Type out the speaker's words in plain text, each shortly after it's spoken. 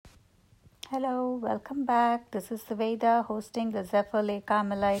Hello, welcome back. This is Saveda hosting the Zephyr Lake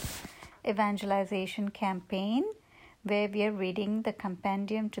Carmelite Evangelization Campaign, where we are reading the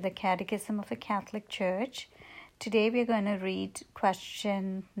Compendium to the Catechism of the Catholic Church. Today we are going to read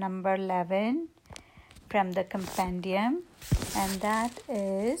question number 11 from the Compendium, and that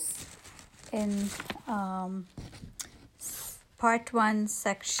is in Part 1,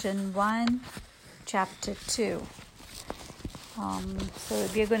 Section 1, Chapter 2. So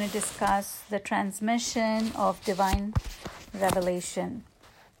we're going to discuss the transmission of divine revelation.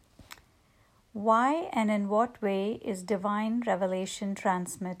 Why and in what way is divine revelation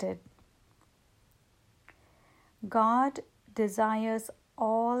transmitted? God desires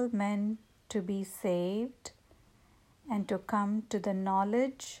all men to be saved and to come to the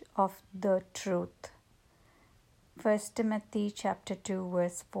knowledge of the truth. 1 Timothy chapter 2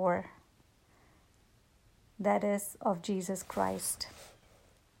 verse 4. That is, of Jesus Christ.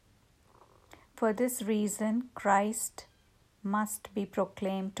 For this reason, Christ must be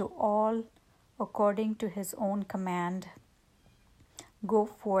proclaimed to all according to his own command. Go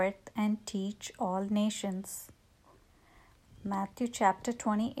forth and teach all nations. Matthew chapter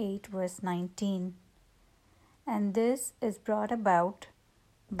 28 verse 19. And this is brought about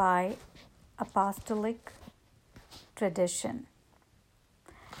by apostolic tradition.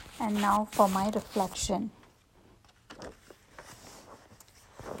 And now for my reflection.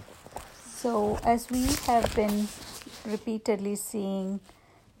 So, as we have been repeatedly seeing,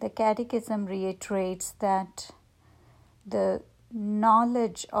 the Catechism reiterates that the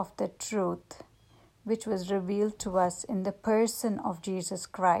knowledge of the truth, which was revealed to us in the person of Jesus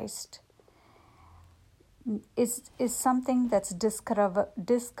Christ, is something that's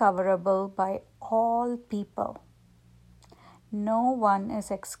discoverable by all people. No one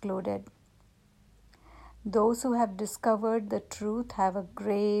is excluded. Those who have discovered the truth have a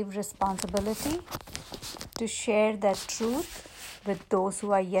grave responsibility to share that truth with those who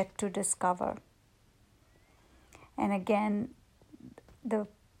are yet to discover. And again, the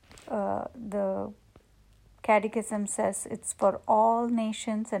Catechism says it's for all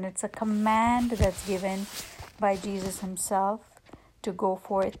nations, and it's a command that's given by Jesus himself to go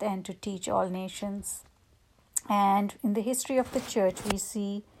forth and to teach all nations. And in the history of the church, we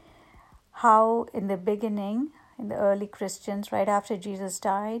see how in the beginning, in the early Christians, right after Jesus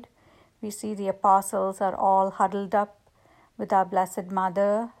died, we see the apostles are all huddled up with our Blessed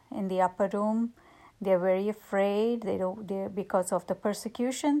Mother in the upper room. They're very afraid because of the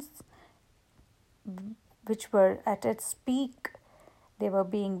persecutions which were at its peak. They were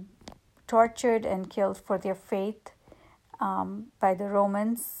being tortured and killed for their faith by the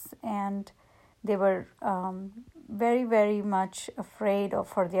Romans, and they were very, very much afraid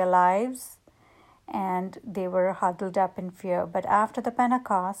for their lives, and they were huddled up in fear. But after the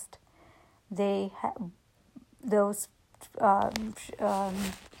Pentecost, the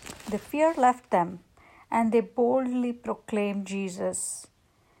fear left them, and they boldly proclaimed Jesus.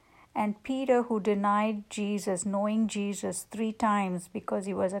 And Peter, who denied Jesus, knowing Jesus 3 times because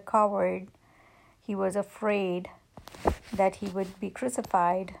he was a coward, he was afraid that he would be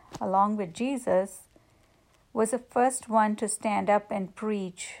crucified along with Jesus, was the first one to stand up and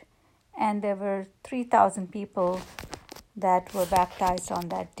preach. And there were 3,000 people that were baptized on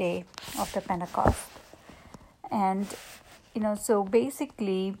that day of the Pentecost. And, so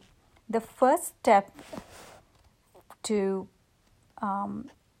basically, the first step to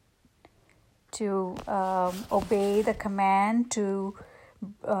obey the command to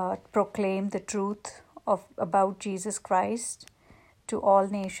proclaim the truth about Jesus Christ to all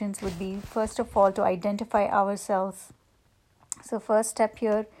nations would be, first of all, to identify ourselves. So first step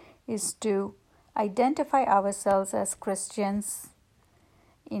here is to identify ourselves as Christians.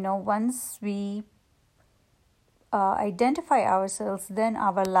 Once we identify ourselves, then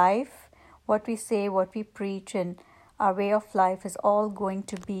our life, what we say, what we preach, and our way of life is all going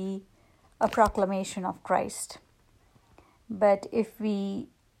to be a proclamation of Christ. But if we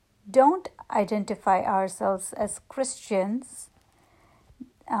don't identify ourselves as Christians,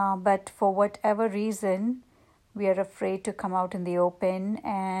 but for whatever reason we are afraid to come out in the open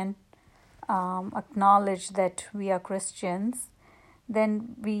and acknowledge that we are Christians,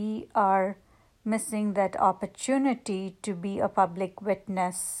 then we are missing that opportunity to be a public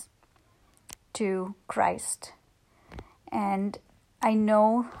witness to Christ. And I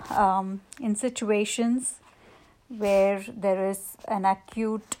know in situations where there is an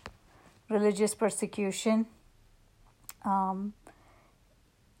acute religious persecution,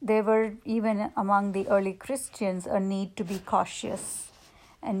 there were, even among the early Christians, a need to be cautious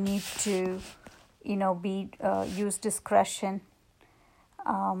and need to, use discretion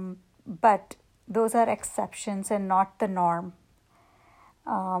but those are exceptions and not the norm.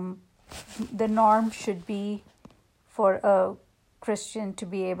 The norm should be for a Christian to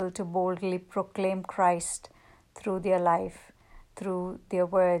be able to boldly proclaim Christ through their life, through their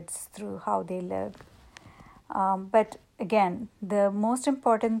words, through how they live. But again, the most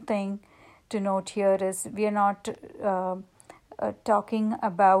important thing to note here is we are not talking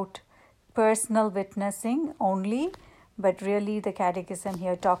about personal witnessing only, but really the Catechism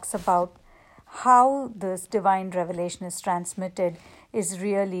here talks about how this divine revelation is transmitted is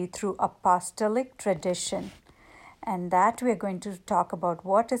really through apostolic tradition. And that we're going to talk about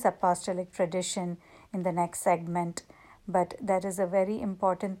what is apostolic tradition in the next segment. But that is a very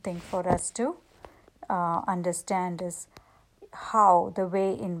important thing for us to understand, is how the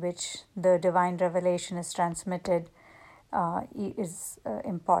way in which the divine revelation is transmitted is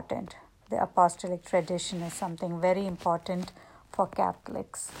important. The apostolic tradition is something very important for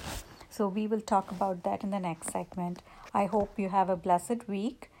Catholics. So we will talk about that in the next segment. I hope you have a blessed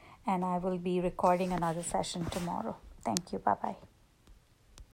week, and I will be recording another session tomorrow. Thank you. Bye-bye.